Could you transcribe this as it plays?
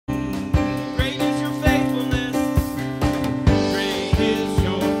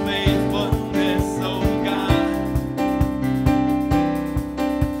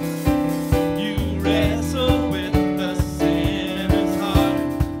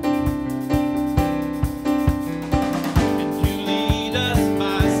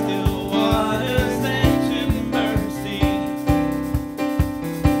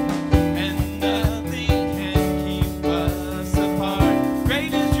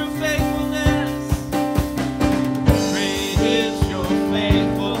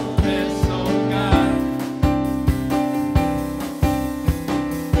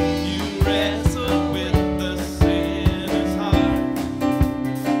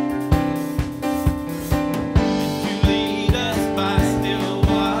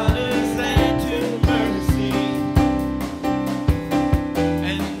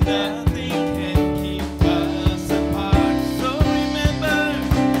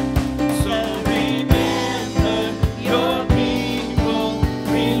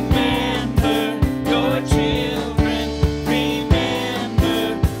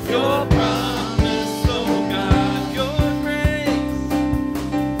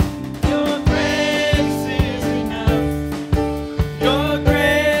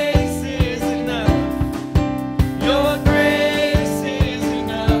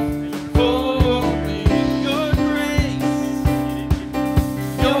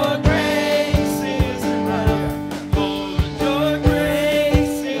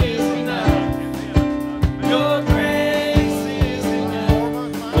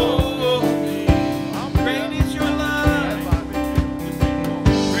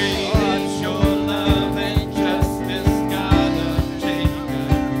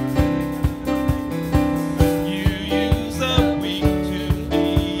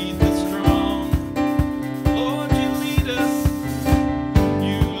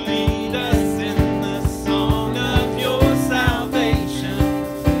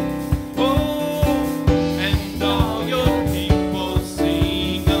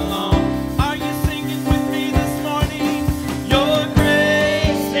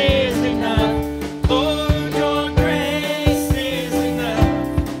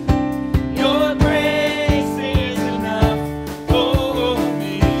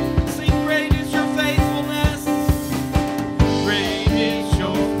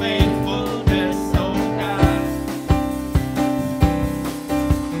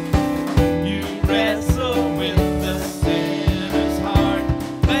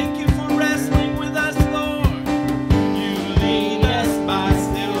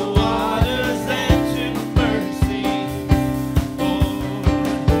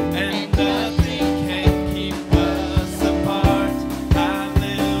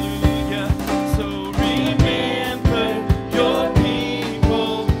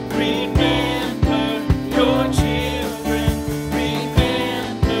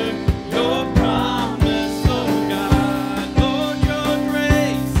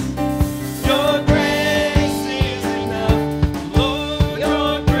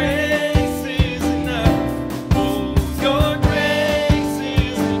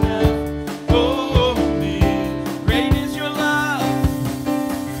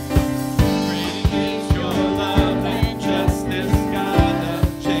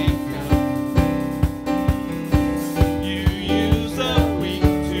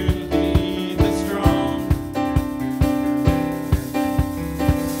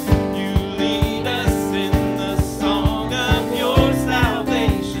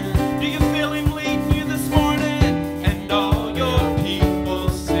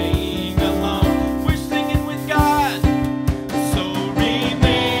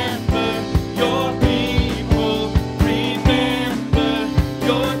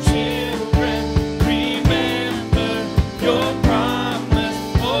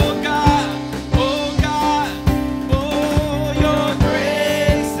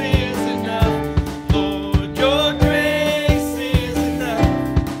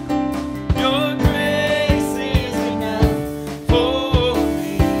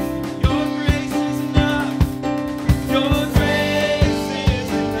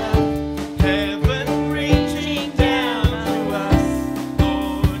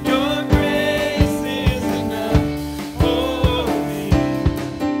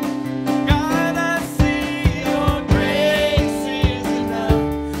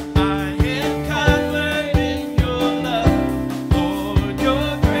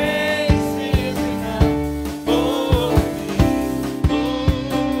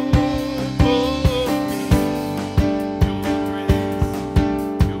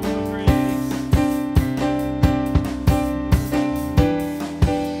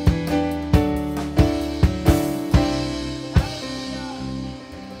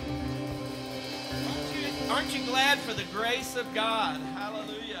for the grace of God.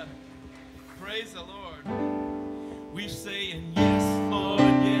 Hallelujah. Praise the Lord. We say yes, Lord,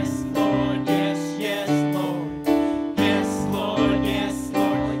 yes, Lord, yes, yes, Lord. Yes, Lord, yes,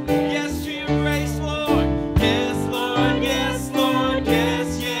 Lord. Yes to your grace, Lord. Yes, Lord, yes, Lord,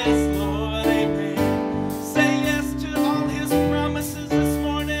 yes, yes, Lord. Amen. Say yes to all his promises this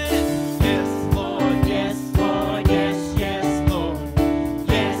morning. Yes, Lord, yes, Lord, yes, yes, Lord.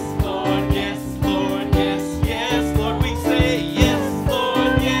 Yes, Lord, yes, Lord, yes, yes, Lord. We say yes,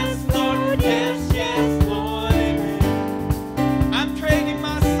 Lord, yes, Lord, yes, yes, Lord. Amen. I'm trading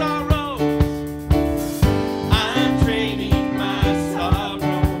my sorrows. I'm trading my sorrows.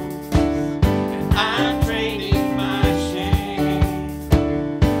 And I'm trading my shame.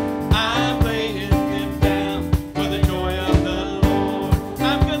 I'm laying them down for the joy of the Lord.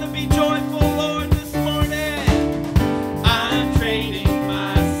 I'm going to be joyful, Lord, this morning. I'm trading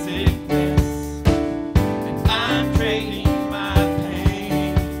my sickness. And I'm trading my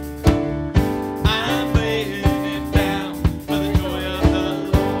pain. I'm laying it down for the joy of the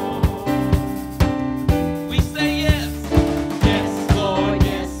Lord. We say yes. Yes, Lord,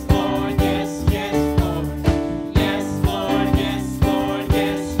 yes, Lord, yes, yes, Lord. Yes, Lord, yes, Lord,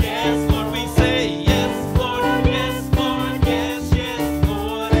 yes, yes, Lord. We say yes, Lord, yes, Lord, yes, yes,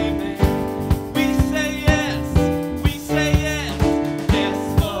 Lord. Amen. We say yes. We say yes. Yes,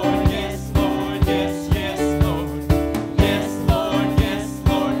 Lord, yes, Lord, yes, yes, Lord. Yes, Lord, yes,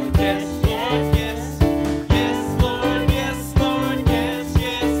 Lord, yes, yes, yes. Yes, Lord, yes, Lord, yes,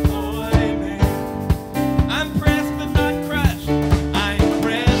 yes, Lord. Amen. I'm pressed but not crushed. I'm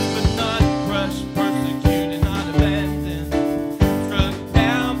pressed but not crushed. Persecuted, not abandoned. Struck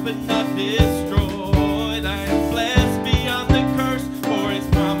down but not destroyed. I am blessed beyond the curse, for his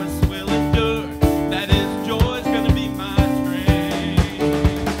promise will endure. That his joy is going to be my strength.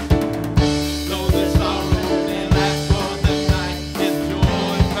 Though the sorrow may last for the night, his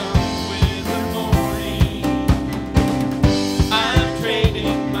joy comes with the morning. I'm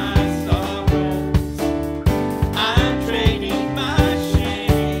trading my sorrows. I'm trading my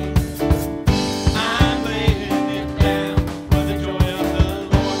shame. I'm laying it down for the joy of the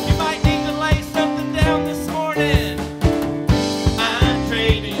Lord. You might need to lay something down this morning. I'm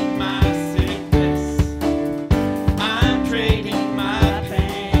trading my sickness. I'm trading my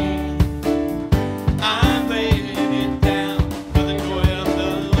pain. I'm laying it down for the joy of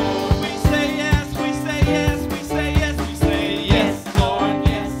the Lord. We say yes, we say yes, we say yes, we say yes, Lord,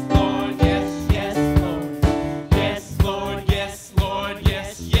 yes, Lord, yes, yes, Lord. Yes, Lord, yes, Lord,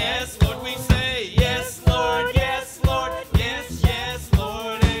 yes, yes, Lord. We say yes, Lord, yes, Lord, yes, yes,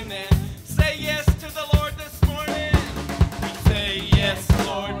 Lord. Amen. Say yes to the Lord this morning. We say yes,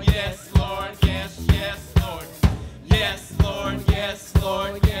 Lord, yes, Lord, yes, yes, Lord. Yes, Lord, yes,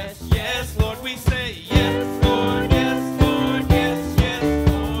 Lord, yes, yes, Lord. We say yes, Lord, yes, Lord, yes, yes,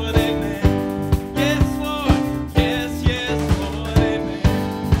 Lord. Amen. Yes, Lord, yes, yes, Lord. Amen.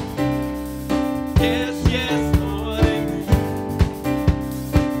 Yes, yes, Lord. Amen.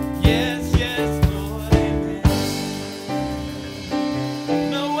 Yes, yes, Lord. Amen.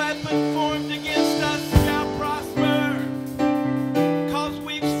 No weapon formed against us shall prosper, 'cause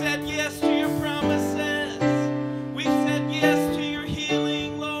we've said yes to your promises. We've said yes to your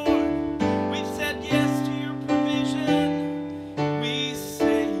healing, Lord. We've said yes to your provision. We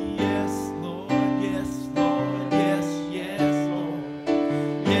say yes, Lord, yes, Lord, yes, yes, Lord.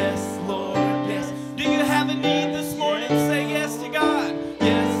 Yes, Lord, yes. Do you have a need this morning? Say yes to God.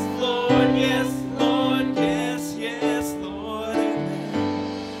 Yes, Lord, yes, Lord, yes, yes, Lord.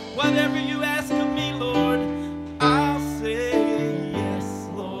 Amen. Whatever you ask of me, Lord, I'll say yes,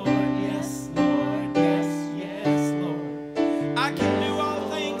 Lord, yes, Lord, yes, yes, Lord. I can do all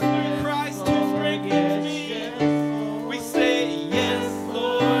things through Christ who strengthens me. We say yes,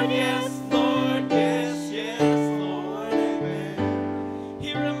 Lord, yes, Lord, yes, yes, Lord. Amen.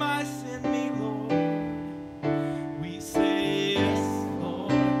 Here am I, send me, Lord. We say yes,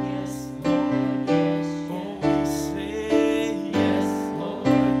 Lord, yes, Lord, yes. Oh, we say yes, Lord,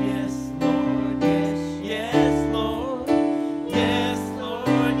 yes, Lord, yes, yes, Lord. Yes,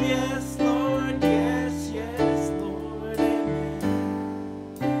 Lord, yes, Lord, yes, yes, Lord. Amen.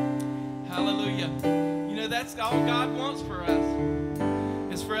 Hallelujah. You know, that's all God wants for us,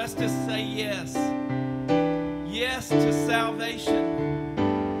 is for us to say yes. Yes to salvation.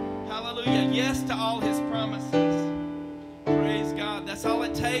 Hallelujah. Yes to all his promises. Praise God. That's all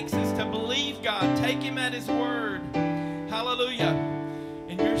it takes, is to believe God. Take him at his word. Hallelujah.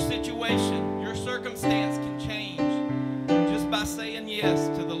 And your situation, your circumstance can change just by saying yes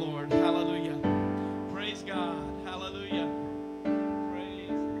to the Lord. Hallelujah. Praise God. Hallelujah. Praise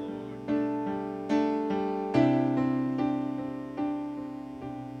the Lord.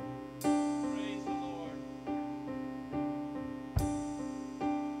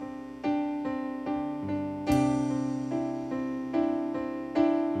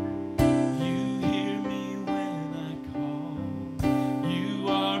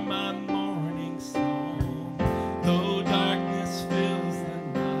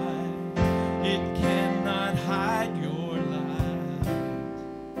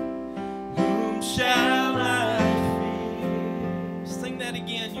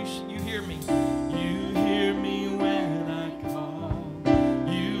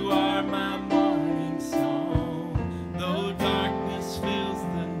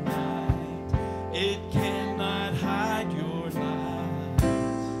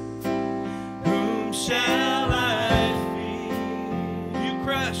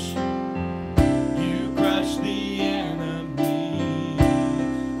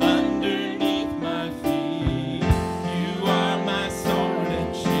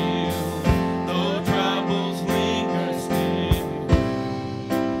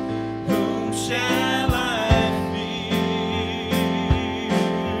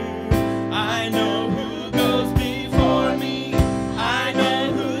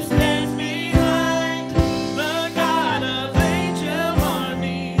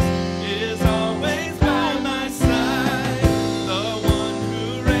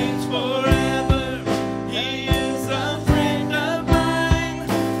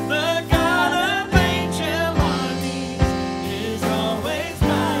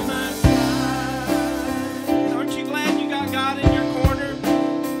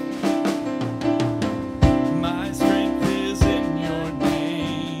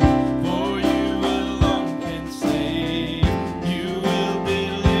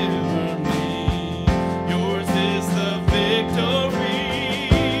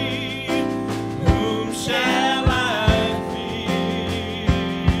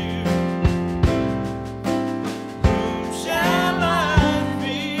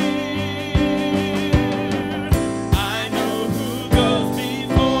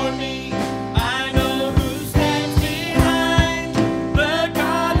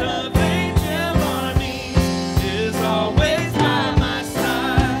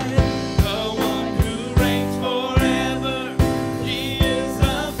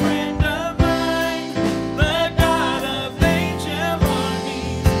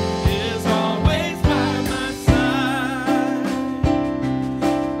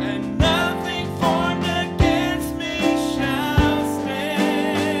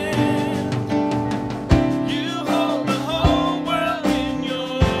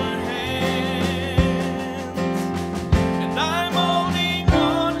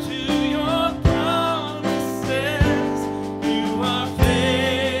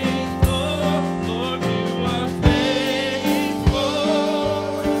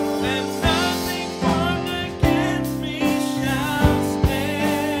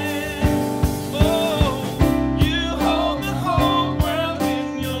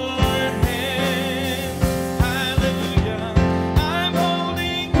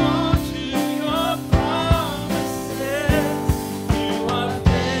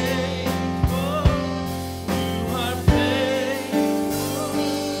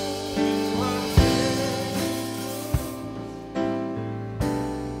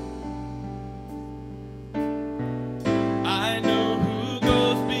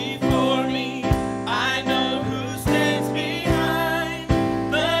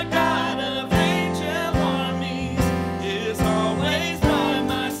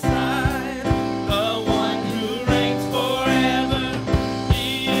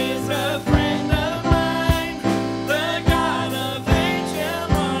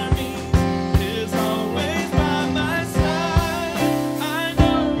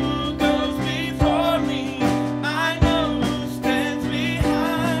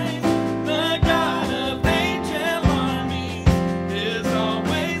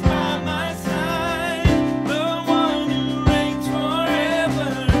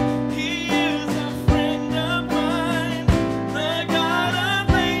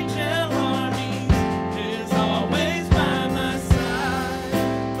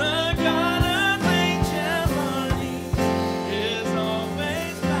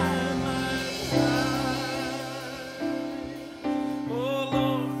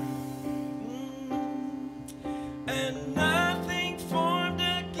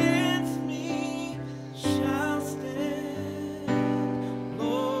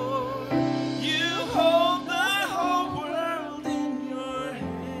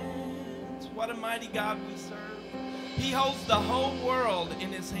 God we serve. He holds the whole world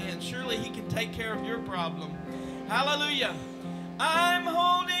in his hands. Surely he can take care of your problem. Hallelujah. I'm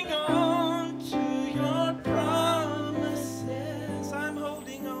holding on to your promises. I'm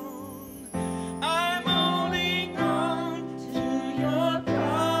holding on. I'm holding on to your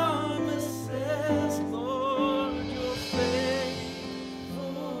promises. Lord, you're faithful.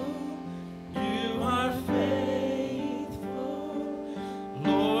 You are faithful.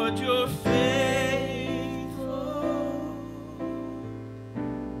 Lord, you're faithful.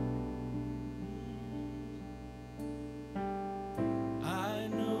 I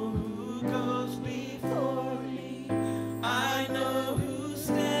know who goes before me. I know who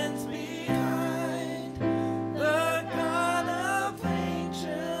stands behind. The God of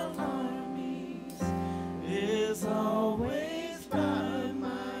angel armies is always by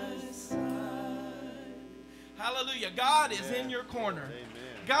my side. Hallelujah. God is in your corner.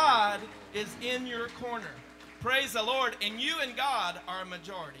 Amen. God is in your corner. Praise the Lord. And you and God are a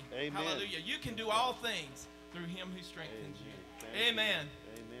majority. Amen. Hallelujah. You can do all things through him who strengthens you. Amen.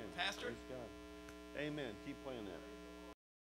 Amen. Pastor? Praise God. Amen. Keep playing that.